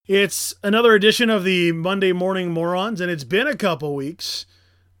It's another edition of the Monday Morning Morons, and it's been a couple weeks,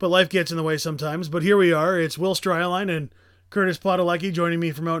 but life gets in the way sometimes. But here we are. It's Will Stryline and Curtis Padalecki joining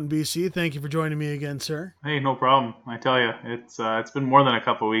me from out in BC. Thank you for joining me again, sir. Hey, no problem. I tell you, it's been more than a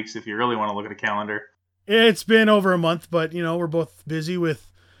couple of weeks if you really want to look at a calendar. It's been over a month, but we're both busy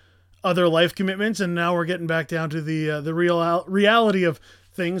with other life commitments, and now we're getting back down to the real reality of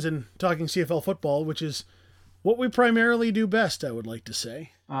things and talking CFL football, which is what we primarily do best, I would like to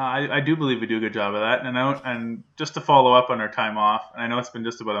say. I do believe we do a good job of that, and just to follow up on our time off, I know it's been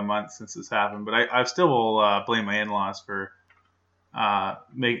just about a month since this happened, but I still will blame my in-laws for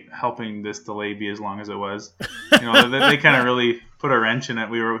helping this delay be as long as it was. They kind of really put a wrench in it.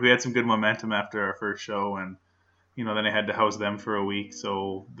 We had some good momentum after our first show, and then I had to house them for a week.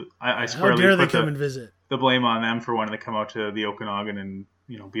 So I squarely How dare they come and visit? The blame on them for wanting to come out to the Okanagan and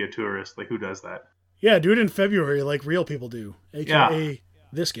be a tourist. Like, who does that? Yeah, do it in February like real people do, aka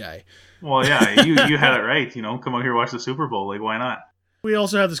this guy. Well, yeah, you had it right. Come out here, watch the Super Bowl. Like, why not? We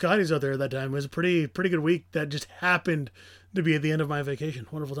also had the Scotties out there at that time. It was a pretty good week that just happened to be at the end of my vacation.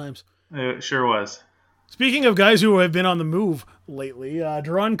 Wonderful times. It sure was. Speaking of guys who have been on the move lately,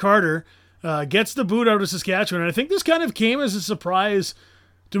 Duran Carter gets the boot out of Saskatchewan. And I think this kind of came as a surprise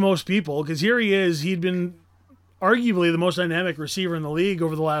to most people because here he is. He'd been arguably the most dynamic receiver in the league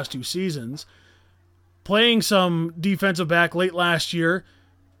over the last 2 seasons. Playing some defensive back late last year.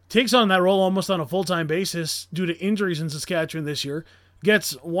 Takes on that role almost on a full-time basis due to injuries in Saskatchewan this year.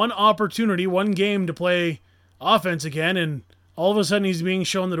 Gets one opportunity, one game to play offense again, and all of a sudden he's being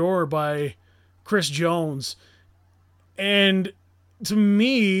shown the door by Chris Jones. And to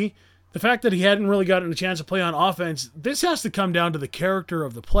me, the fact that he hadn't really gotten a chance to play on offense, this has to come down to the character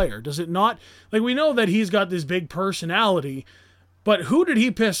of the player, does it not? Like, we know that he's got this big personality, but who did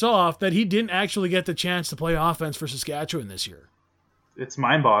he piss off that he didn't actually get the chance to play offense for Saskatchewan this year? It's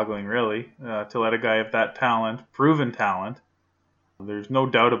mind-boggling, really, to let a guy of that talent, proven talent, there's no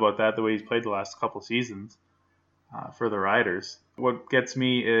doubt about that, the way he's played the last couple seasons for the Riders. What gets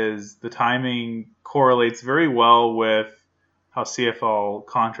me is the timing correlates very well with how CFL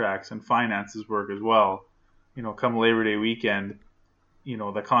contracts and finances work as well. Come Labor Day weekend,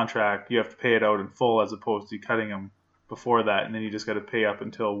 the contract, you have to pay it out in full as opposed to cutting them before that, and then you just got to pay up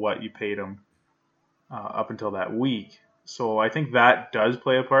until what you paid them up until that week. So I think that does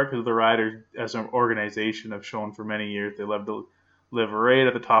play a part because the Riders as an organization have shown for many years they love to live right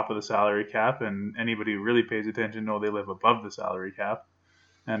at the top of the salary cap, and anybody who really pays attention know they live above the salary cap,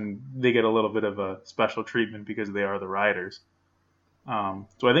 and they get a little bit of a special treatment because they are the Riders.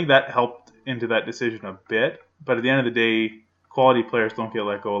 So I think that helped into that decision a bit, but at the end of the day, quality players don't get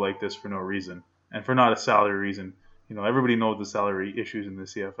let go like this for no reason, and for not a salary reason. Everybody knows the salary issues in the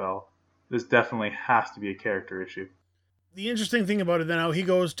CFL. This definitely has to be a character issue. The interesting thing about it then, how he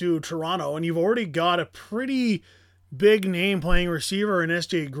goes to Toronto, and you've already got a pretty big name playing receiver in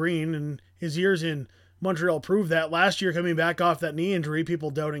SJ Green, and his years in Montreal proved that. Last year, coming back off that knee injury, people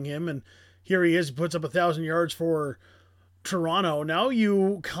doubting him, and here he is, puts up 1,000 yards for Toronto. Now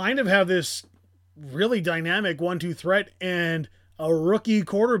you kind of have this really dynamic 1-2 threat and a rookie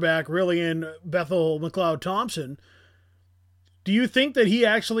quarterback really in Bethel McLeod-Thompson. Do you think that he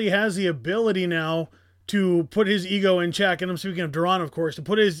actually has the ability now to put his ego in check, and I'm speaking of Duran, of course, to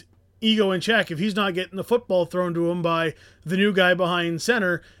put his ego in check if he's not getting the football thrown to him by the new guy behind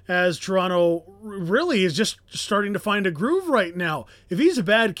center, as Toronto really is just starting to find a groove right now? If he's a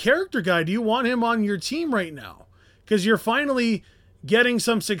bad character guy, do you want him on your team right now? Because you're finally getting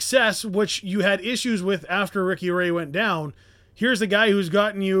some success, which you had issues with after Ricky Ray went down. Here's the guy who's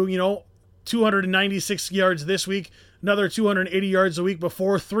gotten you, 296 yards this week, another 280 yards a week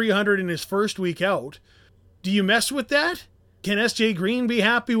before, 300 in his first week out. Do you mess with that? Can S.J. Green be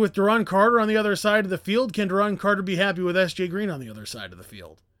happy with Duran Carter on the other side of the field? Can Duran Carter be happy with S.J. Green on the other side of the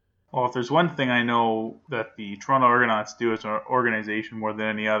field? Well, if there's one thing I know that the Toronto Argonauts do as an organization more than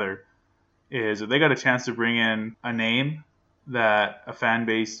any other, is if they got a chance to bring in a name that a fan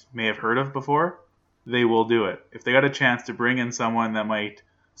base may have heard of before, they will do it. If they got a chance to bring in someone that might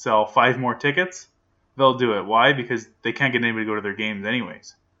sell 5 more tickets, they'll do it. Why? Because they can't get anybody to go to their games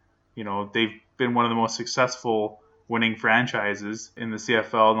anyways. They've been one of the most successful winning franchises in the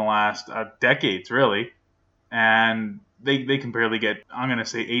CFL in the last decades, really. And they can barely get, I'm going to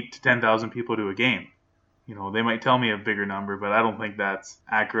say, 8,000 to 10,000 people to a game. They might tell me a bigger number, but I don't think that's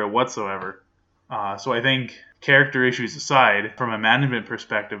accurate whatsoever. So I think character issues aside, from a management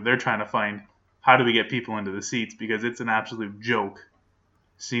perspective, they're trying to find how do we get people into the seats, because it's an absolute joke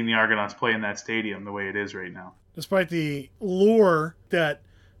seeing the Argonauts play in that stadium the way it is right now. Despite the lure that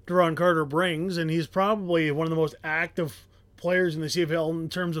Duran Carter brings, and he's probably one of the most active players in the CFL in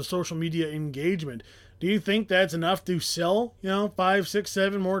terms of social media engagement. Do you think that's enough to sell, 5, 6,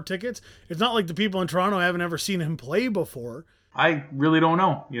 7 more tickets? It's not like the people in Toronto haven't ever seen him play before. I really don't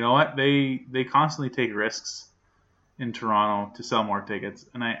know. You know what? They constantly take risks in Toronto to sell more tickets,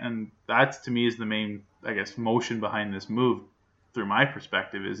 and that to me is the main, I guess, motion behind this move. Through my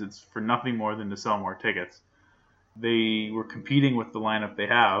perspective, is it's for nothing more than to sell more tickets. They were competing with the lineup they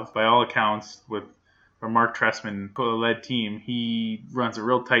have, by all accounts, with a Mark Trestman-led team. He runs a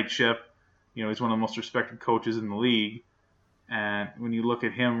real tight ship. He's one of the most respected coaches in the league. And when you look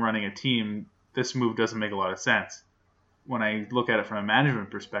at him running a team, this move doesn't make a lot of sense. When I look at it from a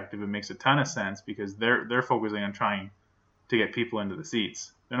management perspective, it makes a ton of sense because they're focusing on trying to get people into the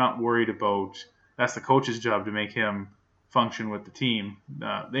seats. They're not worried about, that's the coach's job to make him function with the team.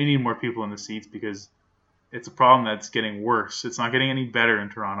 They need more people in the seats because it's a problem that's getting worse. It's not getting any better in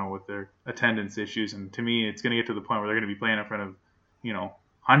Toronto with their attendance issues. And to me, it's going to get to the point where they're going to be playing in front of,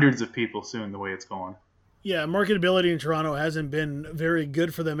 hundreds of people soon the way it's going. Yeah, marketability in Toronto hasn't been very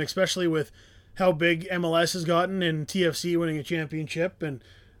good for them, especially with how big MLS has gotten and TFC winning a championship. And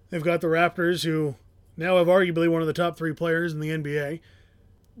they've got the Raptors, who now have arguably one of the top 3 players in the NBA.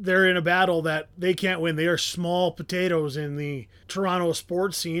 They're in a battle that they can't win. They are small potatoes in the Toronto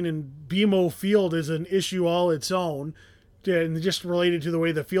sports scene, and BMO Field is an issue all its own, and just related to the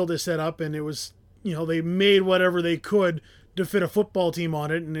way the field is set up. And it was, they made whatever they could to fit a football team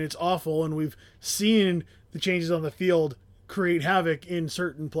on it, and it's awful. And we've seen the changes on the field create havoc in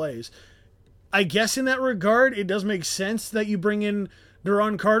certain plays. I guess in that regard, it does make sense that you bring in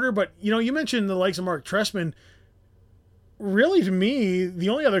Duran Carter, but you mentioned the likes of Mark Trestman. Really, to me, the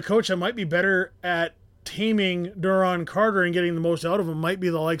only other coach that might be better at taming Duran Carter and getting the most out of him might be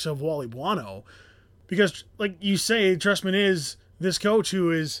the likes of Wally Buono. Because, like you say, Trestman is this coach who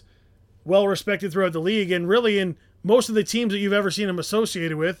is well respected throughout the league, and really in most of the teams that you've ever seen him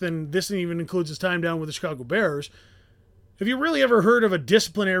associated with, and this even includes his time down with the Chicago Bears, have you really ever heard of a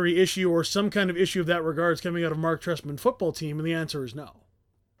disciplinary issue or some kind of issue of that regards coming out of Mark Trestman football team? And the answer is no.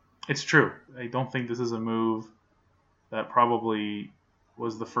 It's true. I don't think this is a move that probably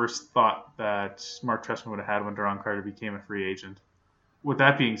was the first thought that Mark Trestman would have had when Duran Carter became a free agent. With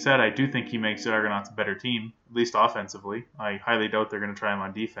that being said, I do think he makes the Argonauts a better team, at least offensively. I highly doubt they're going to try him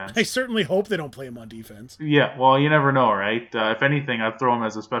on defense. I certainly hope they don't play him on defense. Yeah, well, you never know, right? If anything, I'd throw him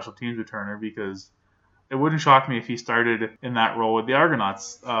as a special teams returner because it wouldn't shock me if he started in that role with the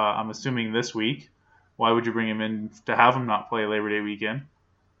Argonauts. I'm assuming this week. Why would you bring him in to have him not play Labor Day weekend?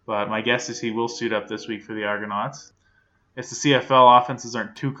 But my guess is he will suit up this week for the Argonauts. It's the CFL. Offenses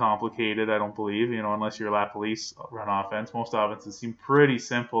aren't too complicated, I don't believe, unless you're a La Police run offense. Most offenses seem pretty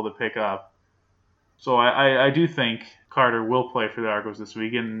simple to pick up. So I do think Carter will play for the Argos this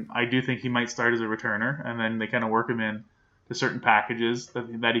week, and I do think he might start as a returner, and then they kind of work him in to certain packages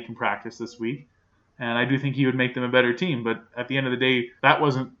that he can practice this week. And I do think he would make them a better team. But at the end of the day, that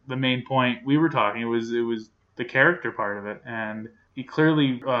wasn't the main point we were talking. It was the character part of it, and he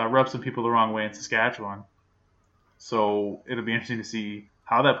clearly rubbed some people the wrong way in Saskatchewan. So it'll be interesting to see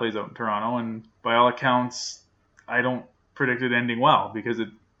how that plays out in Toronto. And by all accounts, I don't predict it ending well because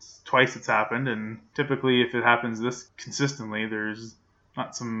it's twice it's happened. And typically if it happens this consistently, there's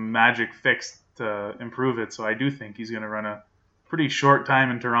not some magic fix to improve it. So I do think he's going to run a pretty short time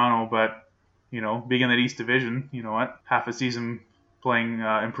in Toronto. But, being in that East Division, half a season playing,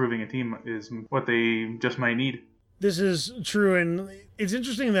 improving a team is what they just might need. This is true. And it's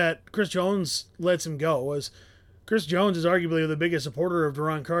interesting that Chris Jones lets him go. Chris Jones is arguably the biggest supporter of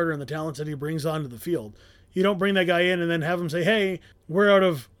Duran Carter and the talents that he brings onto the field. You don't bring that guy in and then have him say, hey, we're out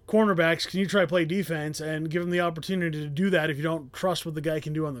of cornerbacks. Can you try play defense? And give him the opportunity to do that if you don't trust what the guy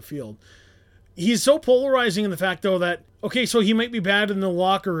can do on the field. He's so polarizing in the fact, though, that, okay, so he might be bad in the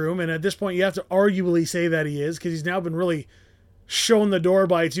locker room. And at this point, you have to arguably say that he is because he's now been really shown the door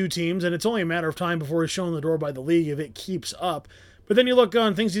by 2 teams. And it's only a matter of time before he's shown the door by the league if it keeps up. But then you look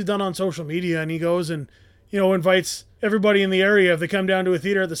on things he's done on social media and he goes and invites everybody in the area. If they come down to a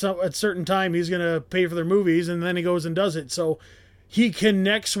theater at a certain time, he's going to pay for their movies, and then he goes and does it. So he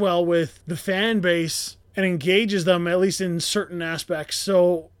connects well with the fan base and engages them, at least in certain aspects.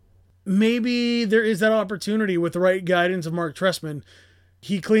 So maybe there is that opportunity with the right guidance of Mark Trestman.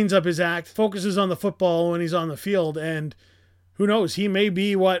 He cleans up his act, focuses on the football when he's on the field, and who knows, he may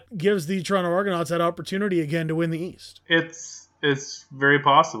be what gives the Toronto Argonauts that opportunity again to win the East. It's very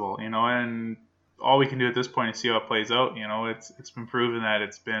possible, and all we can do at this point is see how it plays out. It's been proven that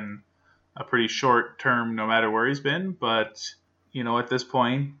it's been a pretty short term no matter where he's been. But, at this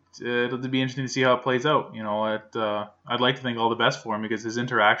point, it'll be interesting to see how it plays out. I'd like to think all the best for him because his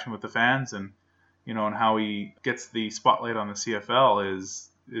interaction with the fans and, and how he gets the spotlight on the CFL is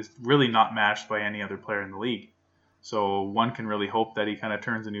really not matched by any other player in the league. So one can really hope that he kind of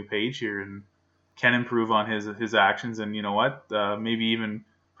turns a new page here and can improve on his actions, and maybe even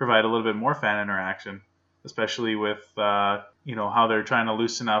provide a little bit more fan interaction, especially with how they're trying to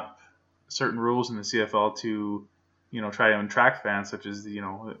loosen up certain rules in the CFL to try to attract fans, such as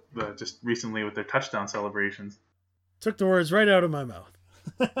just recently with their touchdown celebrations. Took the words right out of my mouth.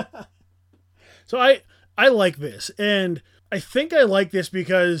 So I like this, and I think I like this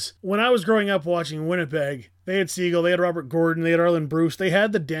because when I was growing up watching Winnipeg, they had Siegel, they had Robert Gordon, they had Arlen Bruce, they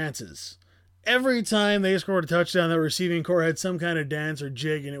had the dances. Every time they scored a touchdown, the receiving corps had some kind of dance or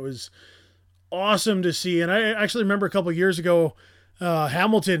jig, and it was awesome to see. And I actually remember a couple of years ago,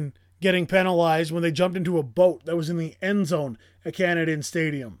 Hamilton getting penalized when they jumped into a boat that was in the end zone at Canadian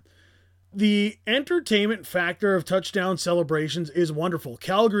Stadium. The entertainment factor of touchdown celebrations is wonderful.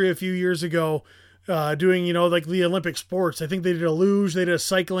 Calgary a few years ago, doing, like the Olympic sports. I think they did a luge, they did a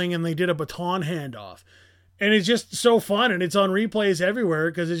cycling, and they did a baton handoff. And it's just so fun, and it's on replays everywhere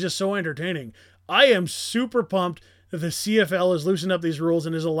because it's just so entertaining. I am super pumped that the CFL has loosened up these rules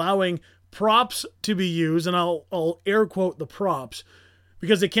and is allowing props to be used, and I'll air quote the props,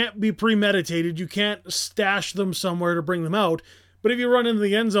 because they can't be premeditated. You can't stash them somewhere to bring them out. But if you run into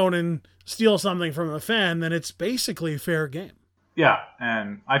the end zone and steal something from a fan, then it's basically fair game. Yeah,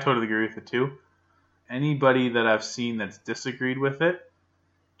 and I totally agree with it too. Anybody that I've seen that's disagreed with it,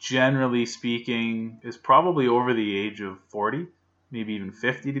 generally speaking, is probably over the age of 40, maybe even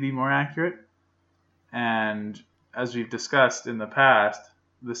 50 to be more accurate. And as we've discussed in the past,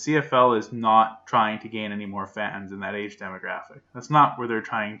 the CFL is not trying to gain any more fans in that age demographic. That's not where they're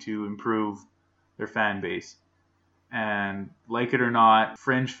trying to improve their fan base. And like it or not,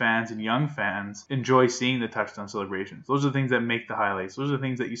 fringe fans and young fans enjoy seeing the touchdown celebrations. Those are the things that make the highlights. Those are the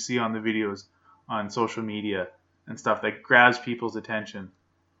things that you see on the videos on social media and stuff that grabs people's attention.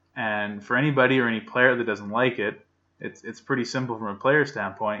 And for anybody or any player that doesn't like it, it's pretty simple from a player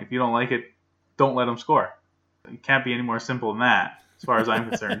standpoint. If you don't like it, don't let them score. It can't be any more simple than that, as far as I'm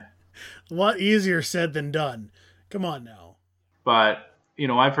concerned. A lot easier said than done. Come on now. But,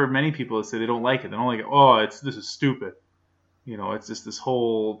 I've heard many people that say they don't like it. They don't like it. Oh, this is stupid. It's just this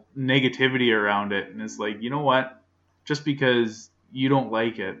whole negativity around it. And it's like, you know what? Just because you don't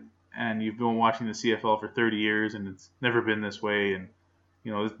like it and you've been watching the CFL for 30 years and it's never been this way, and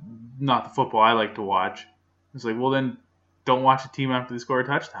it's not the football I like to watch. It's like, well, then don't watch a team after they score a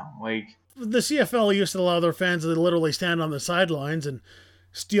touchdown. Like, the CFL used to allow their fans to literally stand on the sidelines and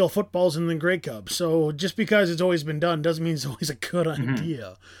steal footballs in the Grey Cup. So just because it's always been done doesn't mean it's always a good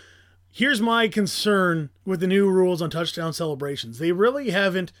idea. Here's my concern with the new rules on touchdown celebrations. They really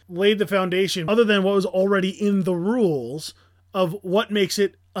haven't laid the foundation, other than what was already in the rules, of what makes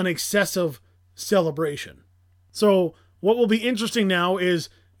it an excessive celebration. So what will be interesting now is,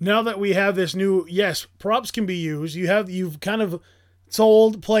 now that we have this new, yes, props can be used. You've kind of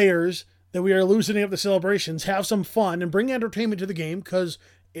told players that we are loosening up the celebrations, have some fun, and bring entertainment to the game because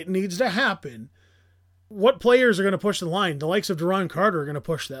it needs to happen. What players are going to push the line? The likes of Duran Carter are going to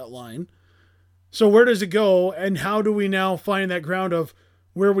push that line. So where does it go, and how do we now find that ground of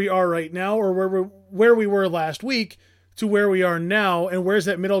where we are right now, or where we were last week to where we are now, and where's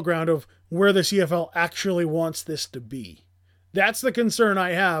that middle ground of where the CFL actually wants this to be? That's the concern I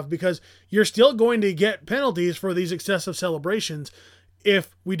have, because you're still going to get penalties for these excessive celebrations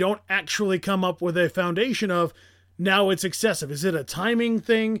if we don't actually come up with a foundation of, now it's excessive. Is it a timing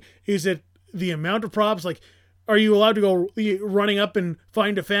thing? Is it the amount of props? Like, are you allowed to go running up and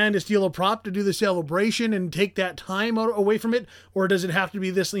find a fan to steal a prop to do the celebration and take that time away from it? Or does it have to be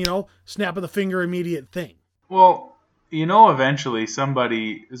this, snap of the finger immediate thing? Well, eventually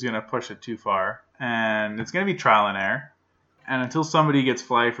somebody is going to push it too far, and it's going to be trial and error. And until somebody gets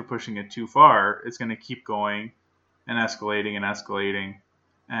flagged for pushing it too far, it's going to keep going and escalating and escalating.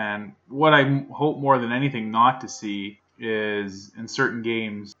 And what I hope more than anything not to see is, in certain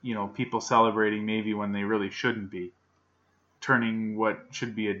games, people celebrating maybe when they really shouldn't be, turning what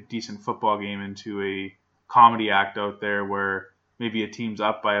should be a decent football game into a comedy act out there where maybe a team's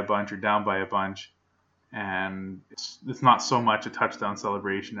up by a bunch or down by a bunch, and it's not so much a touchdown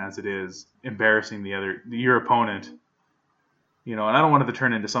celebration as it is embarrassing your opponent. And I don't want it to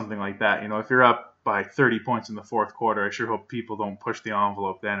turn into something like that. If you're up by 30 points in the fourth quarter, I sure hope people don't push the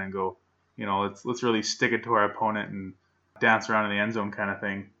envelope then and go, let's really stick it to our opponent and dance around in the end zone kind of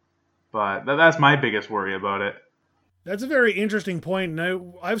thing. But that's my biggest worry about it. That's a very interesting point.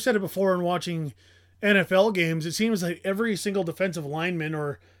 And I've said it before in watching NFL games. It seems like every single defensive lineman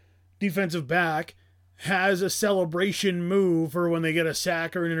or defensive back has a celebration move for when they get a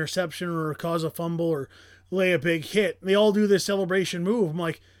sack or an interception or cause a fumble or lay a big hit. They all do this celebration move. I'm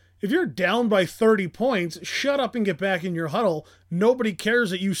like, if you're down by 30 points, shut up and get back in your huddle. Nobody cares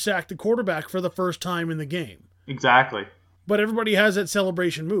that you sacked the quarterback for the first time in the game. Exactly. But everybody has that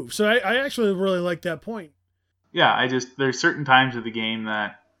celebration move. So I actually really like that point. Yeah, there's certain times of the game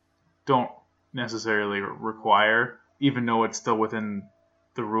that don't necessarily require, even though it's still within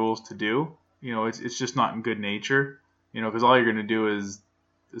the rules to do. It's just not in good nature. Because all you're going to do is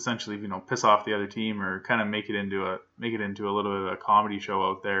essentially, piss off the other team or kind of make it into a little bit of a comedy show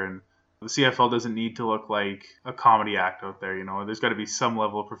out there. And the CFL doesn't need to look like a comedy act out there. There's got to be some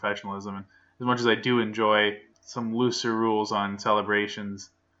level of professionalism. And as much as I do enjoy some looser rules on celebrations,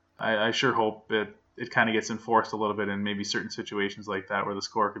 I sure hope it kind of gets enforced a little bit in maybe certain situations like that where the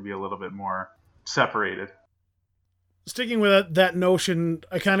score could be a little bit more separated. Sticking with that notion,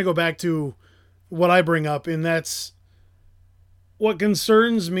 I kind of go back to what I bring up, and that's what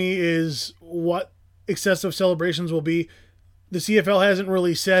concerns me is what excessive celebrations will be. The CFL hasn't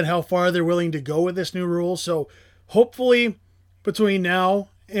really said how far they're willing to go with this new rule, so hopefully between now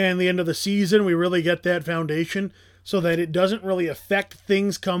and the end of the season, we really get that foundation so that it doesn't really affect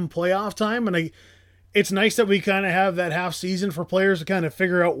things come playoff time. And it's nice that we kind of have that half season for players to kind of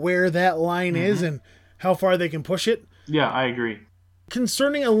figure out where that line is and how far they can push it. Yeah, I agree.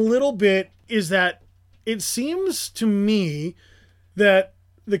 Concerning a little bit is that it seems to me that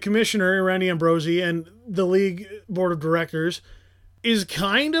the commissioner, Randy Ambrosi, and the league board of directors is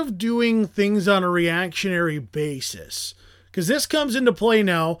kind of doing things on a reactionary basis. Because this comes into play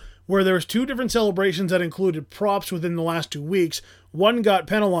now where there's two different celebrations that included props within the last 2 weeks. One got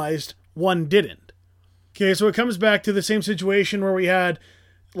penalized, one didn't. Okay, so it comes back to the same situation where we had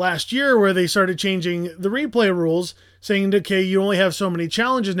last year where they started changing the replay rules, saying, okay, you only have so many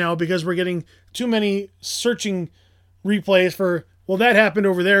challenges now because we're getting too many searching replays for, well, that happened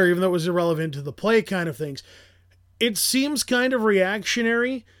over there, even though it was irrelevant to the play kind of things. It seems kind of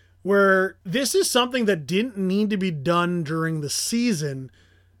reactionary, where this is something that didn't need to be done during the season,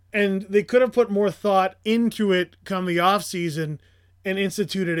 and they could have put more thought into it come the off season and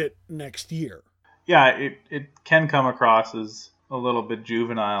instituted it next year. Yeah, it can come across as a little bit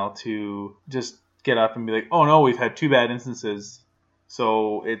juvenile to just get up and be like, oh no, we've had 2 bad instances,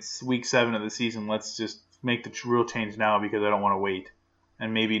 so it's week 7 of the season, let's just make the rule change now because I don't want to wait,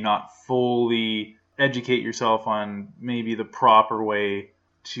 and maybe not fully educate yourself on maybe the proper way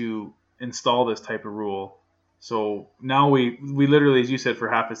to install this type of rule. So now we literally, as you said, for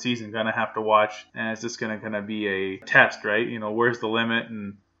half a season kind of have to watch, and it's just going to be a test, right? Where's the limit,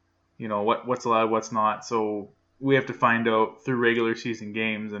 and what's allowed, what's not. So we have to find out through regular season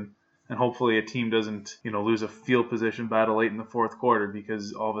games, and hopefully a team doesn't lose a field position battle late in the fourth quarter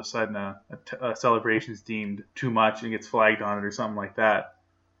because all of a sudden a celebration is deemed too much and gets flagged on it or something like that.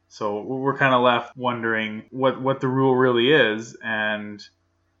 So we're kind of left wondering what the rule really is, and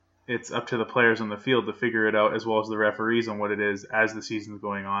it's up to the players on the field to figure it out, as well as the referees on what it is as the season's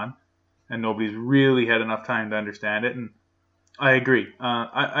going on. And nobody's really had enough time to understand it. And I agree.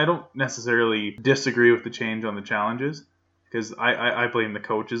 I don't necessarily disagree with the change on the challenges, because I blame the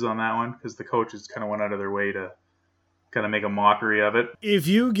coaches on that one, because the coaches kind of went out of their way to kind of make a mockery of it. If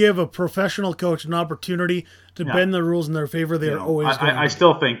you give a professional coach an opportunity to bend the rules in their favor, they're always going to. I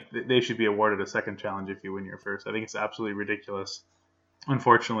still think that they should be awarded a second challenge if you win your first. I think it's absolutely ridiculous.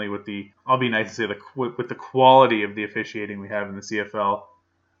 Unfortunately, I'll be nice to say, with the quality of the officiating we have in the CFL,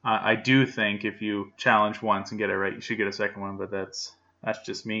 I do think if you challenge once and get it right, you should get a second one, but that's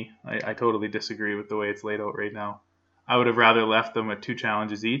just me. I totally disagree with the way it's laid out right now. I would have rather left them with 2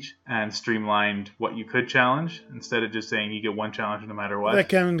 challenges each and streamlined what you could challenge, instead of just saying you get 1 challenge no matter what. That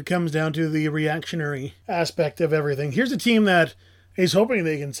kind of comes down to the reactionary aspect of everything. Here's a team that is hoping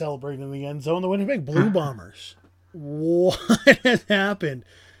they can celebrate in the end zone, the Winnipeg Blue Bombers. What has happened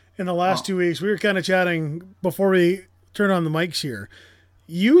in the last 2 weeks? We were kind of chatting before we turn on the mics here.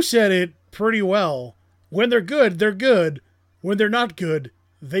 You said it pretty well. When they're good, they're good. When they're not good,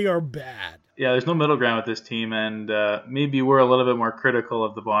 they are bad. Yeah, there's no middle ground with this team, and maybe we're a little bit more critical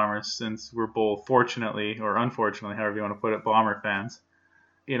of the Bombers since we're both, fortunately or unfortunately, however you want to put it, Bomber fans.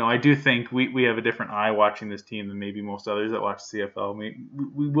 I do think we have a different eye watching this team than maybe most others that watch the CFL.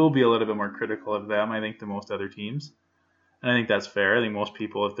 We will be a little bit more critical of them, I think, than most other teams. And I think that's fair. I think most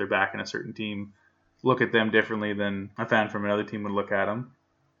people, if they're backing a certain team, look at them differently than a fan from another team would look at them.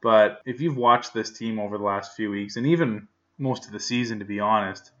 But if you've watched this team over the last few weeks, and even most of the season, to be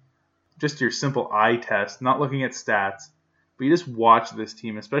honest, just your simple eye test, not looking at stats, but you just watch this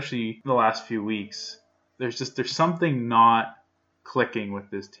team, especially the last few weeks, there's something not clicking with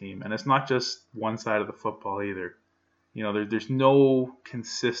this team. And it's not just one side of the football either. There's no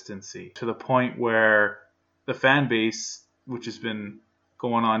consistency to the point where the fan base, which has been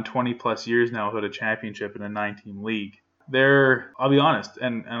going on 20 plus years now without a championship in a 9-team league, I'll be honest,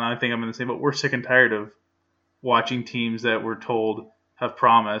 and I think I'm in the same, but we're sick and tired of watching teams that we're told have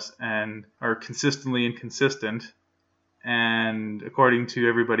promise and are consistently inconsistent. And according to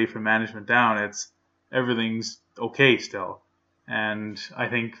everybody from management down, everything's okay still. And I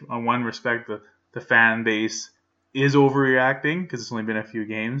think on one respect, the fan base is overreacting because it's only been a few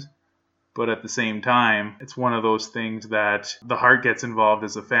games. But at the same time, it's one of those things that the heart gets involved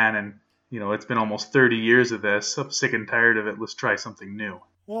as a fan. And, it's been almost 30 years of this. I'm sick and tired of it. Let's try something new.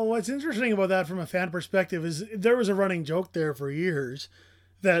 Well, what's interesting about that from a fan perspective is there was a running joke there for years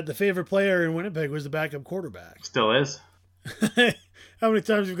that the favorite player in Winnipeg was the backup quarterback. Still is. How many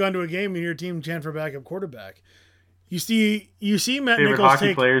times you've gone to a game and your team chant for backup quarterback? You see Matt favorite Nichols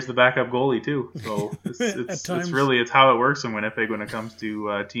hockey player is the backup goalie too. So it's how it works in Winnipeg when it comes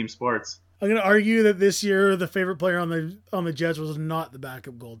to team sports. I'm going to argue that this year the favorite player on the Jets was not the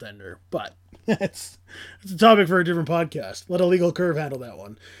backup goaltender, but it's a topic for a different podcast. Let a legal curve handle that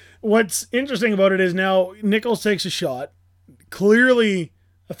one. What's interesting about it is now Nichols takes a shot, clearly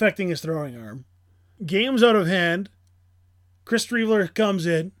affecting his throwing arm. Game's out of hand. Chris Streveler comes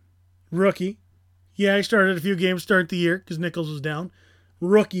in, rookie. Yeah, he started a few games start the year because Nichols was down.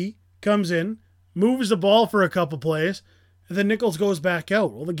 Rookie comes in, moves the ball for a couple plays, and then Nichols goes back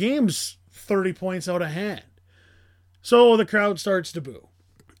out. Well, the game's 30 points out of hand. So the crowd starts to boo.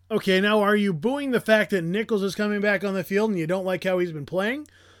 Okay, now are you booing the fact that Nichols is coming back on the field and you don't like how he's been playing?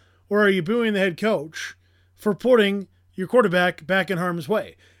 Or are you booing the head coach for putting your quarterback back in harm's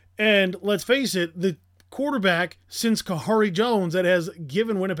way? And let's face it, the quarterback since Kahari Jones that has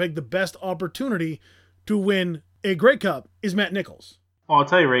given Winnipeg the best opportunity to win a Grey Cup is Matt Nichols. Well, I'll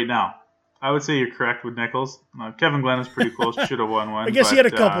tell you right now, I would say you're correct with Nichols. Kevin Glenn is pretty close, should have won one. I guess he had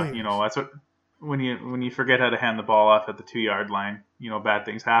a couple. That's what when you forget how to hand the ball off at the 2-yard line, bad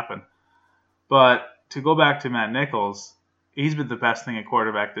things happen. But to go back to Matt Nichols, he's been the best thing at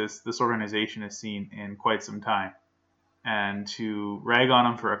quarterback this organization has seen in quite some time. And to rag on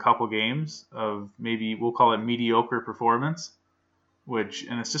him for a couple games of maybe we'll call it mediocre performance,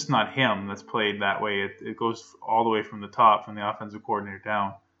 and it's just not him that's played that way. It goes all the way from the top, from the offensive coordinator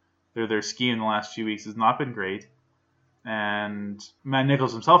down. Their scheme in the last few weeks has not been great. And Matt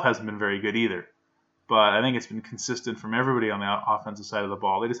Nichols himself hasn't been very good either. But I think it's been consistent from everybody on the offensive side of the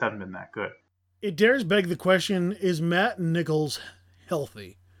ball. They just haven't been that good. It dares beg the question, is Matt Nichols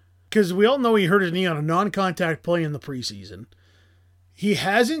healthy? Because we all know he hurt his knee on a non-contact play in the preseason. He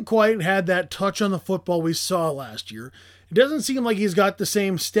hasn't quite had that touch on the football we saw last year. It doesn't seem like he's got the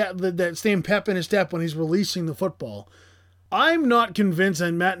same step, that same pep in his step when he's releasing the football. I'm not convinced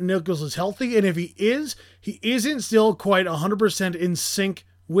that Matt Nichols is healthy, and if he isn't still quite 100% in sync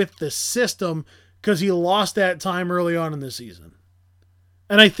with the system because he lost that time early on in the season.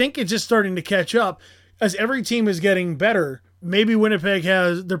 And I think it's just starting to catch up as every team is getting better. Maybe Winnipeg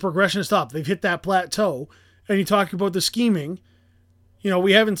has their progression stopped. They've hit that plateau. And you talk about the scheming.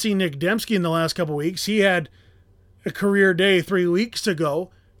 We haven't seen Nick Dembski in the last couple of weeks. He had a career day 3 weeks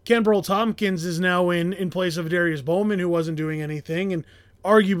ago. Ken Tompkins is now in place of Darius Bowman, who wasn't doing anything and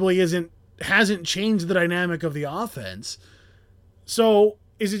arguably hasn't changed the dynamic of the offense. So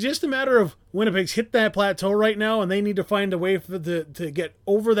is it just a matter of Winnipeg's hit that plateau right now and they need to find a way to get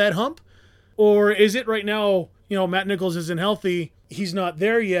over that hump? Or is it right now, Matt Nichols isn't healthy, he's not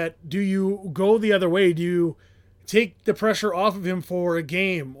there yet. Do you go the other way? Do you take the pressure off of him for a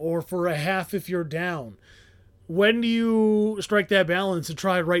game or for a half if you're down? When do you strike that balance and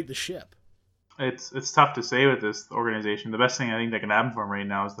try to right the ship? It's tough to say with this organization. The best thing I think that can happen for them right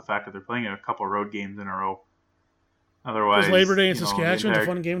now is the fact that they're playing a couple of road games in a row. Otherwise, is Labor Day in Saskatchewan a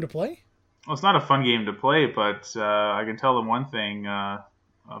fun game to play? Well, it's not a fun game to play, but I can tell them one thing.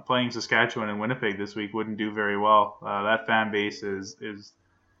 Playing Saskatchewan and Winnipeg this week wouldn't do very well. That fan base is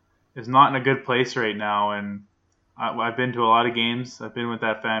not in a good place right now, and I've been to a lot of games. I've been with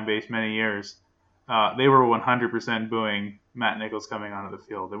that fan base many years. They were 100% booing Matt Nichols coming onto the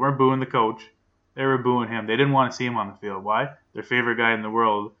field. They weren't booing the coach. They were booing him. They didn't want to see him on the field. Why? Their favorite guy in the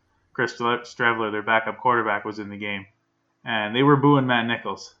world, Chris Streveler, their backup quarterback, was in the game. And they were booing Matt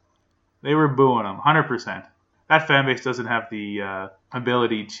Nichols. They were booing him, 100%. That fan base doesn't have the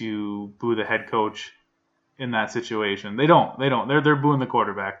ability to boo the head coach in that situation. They don't. They're booing the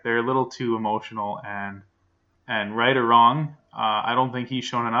quarterback. They're a little too emotional, and right or wrong, I don't think he's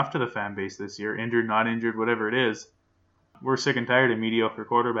shown enough to the fan base this year, injured, not injured, whatever it is. we're sick and tired of mediocre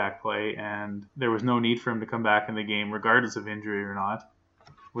quarterback play, and there was no need for him to come back in the game, regardless of injury or not,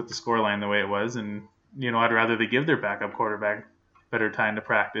 with the scoreline the way it was. And, I'd rather they give their backup quarterback better time to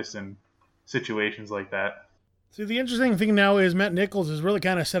practice in situations like that. See, the interesting thing now is Matt Nichols is really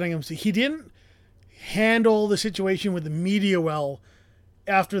kind of setting him. He didn't handle the situation with the media well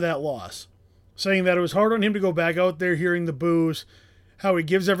after that loss, saying that it was hard on him to go back out there hearing the boos, how he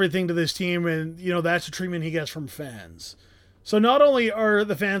gives everything to this team, and, that's the treatment he gets from fans. So not only are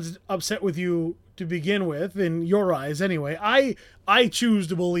the fans upset with you to begin with, in your eyes anyway, I choose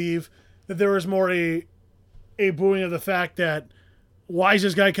to believe that there was more a booing of the fact that, why is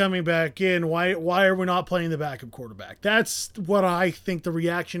this guy coming back in? Why are we not playing the backup quarterback? That's what I think the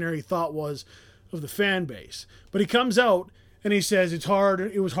reactionary thought was of the fan base. But he comes out and he says, it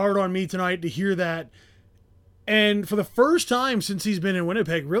was hard on me tonight to hear that. And for the first time since he's been in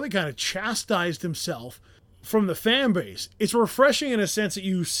Winnipeg, really kind of chastised himself from the fan base. It's refreshing in a sense that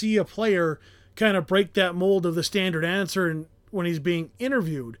you see a player kind of break that mold of the standard answer when he's being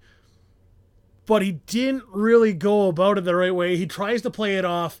interviewed. But he didn't really go about it the right way. He tries to play it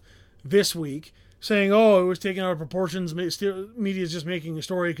off this week, saying, it was taken out of proportions. Media's just making a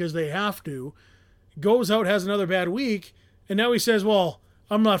story because they have to. Goes out, has another bad week, and now he says,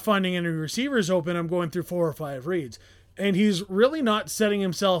 I'm not finding any receivers open. I'm going through 4 or 5 reads. And he's really not setting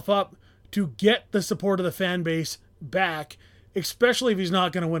himself up to get the support of the fan base back, especially if he's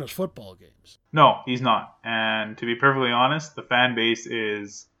not going to win his football games. No, he's not. And to be perfectly honest, the fan base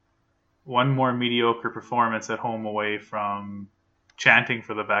is one more mediocre performance at home away from chanting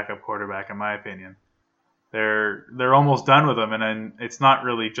for the backup quarterback, in my opinion. They're almost done with him, and it's not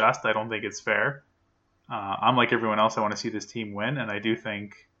really just. I don't think it's fair. I'm like everyone else. I want to see this team win, and I do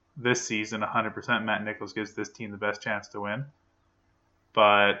think this season 100% Matt Nichols gives this team the best chance to win.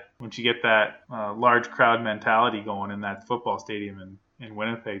 But once you get that large crowd mentality going in that football stadium in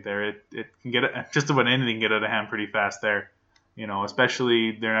Winnipeg there, it can get just about anything get out of hand pretty fast there.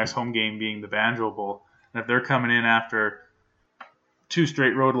 Especially their next home game being the Banjo Bowl. And if they're coming in after 2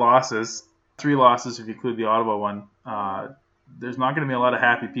 straight road losses, 3 losses if you include the Ottawa one, there's not going to be a lot of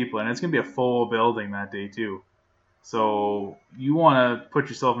happy people. And it's going to be a full building that day too. So you want to put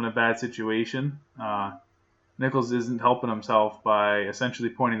yourself in a bad situation. Nichols isn't helping himself by essentially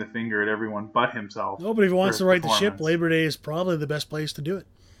pointing the finger at everyone but himself. No, but if he wants to right the ship, Labor Day is probably the best place to do it.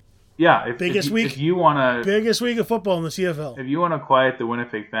 Yeah, if you want to, biggest week of football in the CFL. If you want to quiet the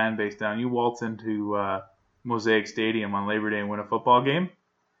Winnipeg fan base down, you waltz into Mosaic Stadium on Labor Day and win a football game.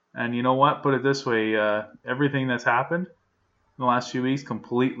 And you know what? Put it this way: everything that's happened in the last few weeks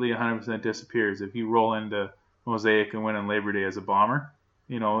completely 100% disappears if you roll into Mosaic and win on Labor Day as a Bomber.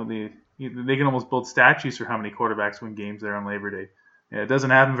 They can almost build statues for how many quarterbacks win games there on Labor Day. It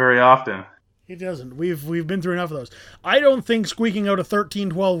doesn't happen very often. It doesn't. We've been through enough of those. I don't think squeaking out a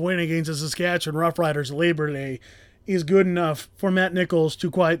 13-12 win against the Saskatchewan Roughriders Labor Day is good enough for Matt Nichols to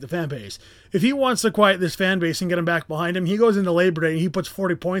quiet the fan base. If he wants to quiet this fan base and get them back behind him, he goes into Labor Day and he puts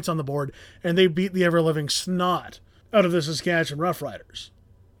 40 points on the board and they beat the ever-living snot out of the Saskatchewan Roughriders.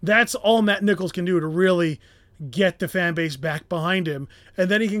 That's all Matt Nichols can do to really get the fan base back behind him.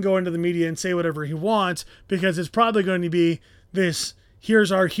 And then he can go into the media and say whatever he wants because it's probably going to be this,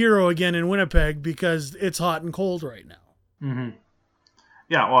 here's our hero again in Winnipeg because it's hot and cold right now. Mm-hmm.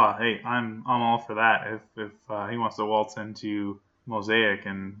 Yeah, well, hey, I'm all for that. If he wants to waltz into Mosaic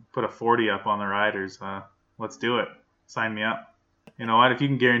and put a 40 up on the Riders, let's do it. Sign me up. You know what? If you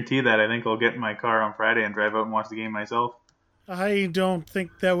can guarantee that, I think I'll get in my car on Friday and drive out and watch the game myself. I don't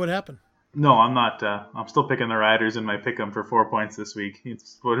think that would happen. No, I'm not. I'm still picking the Riders in my pick'em for 4 points this week.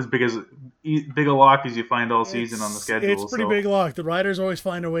 It's about as big a lock as you find all season on the schedule. It's pretty big lock. The Riders always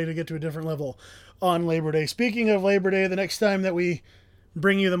find a way to get to a different level on Labor Day. Speaking of Labor Day, the next time that we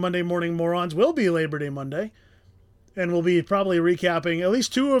bring you the Monday Morning Morons will be Labor Day Monday. And we'll be probably recapping at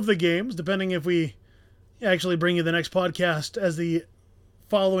least 2 of the games, depending if we actually bring you the next podcast as the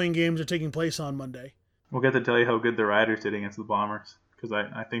following games are taking place on Monday. We'll get to tell you how good the Riders did against the Bombers, because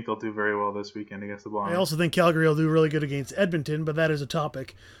I think they'll do very well this weekend against the Bombers. I also think Calgary will do really good against Edmonton, but that is a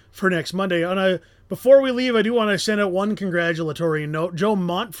topic for next Monday. Before we leave, I do want to send out one congratulatory note. Joe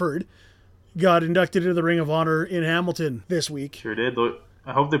Montford got inducted into the Ring of Honor in Hamilton this week. Sure did.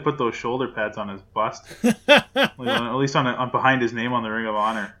 I hope they put those shoulder pads on his bust, at least on behind his name on the Ring of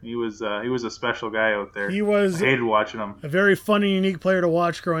Honor. He was a special guy out there. He was. I hated watching him. A very fun and unique player to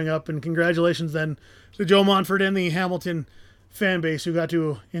watch growing up, and congratulations then to Joe Montford and the Hamilton fan base who got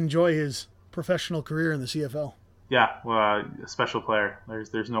to enjoy his professional career in the CFL. Yeah, well, a special player.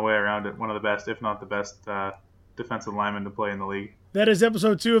 There's no way around it. One of the best, if not the best, defensive lineman to play in the league. That is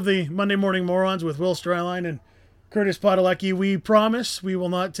episode 2 of the Monday Morning Morons with Will Stryline and Curtis Podelecki. We promise we will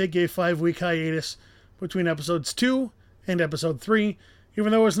not take a 5-week hiatus between episodes 2 and episode 3,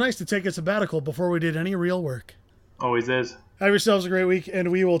 even though it was nice to take a sabbatical before we did any real work. Always is. Have yourselves a great week,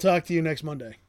 and we will talk to you next Monday.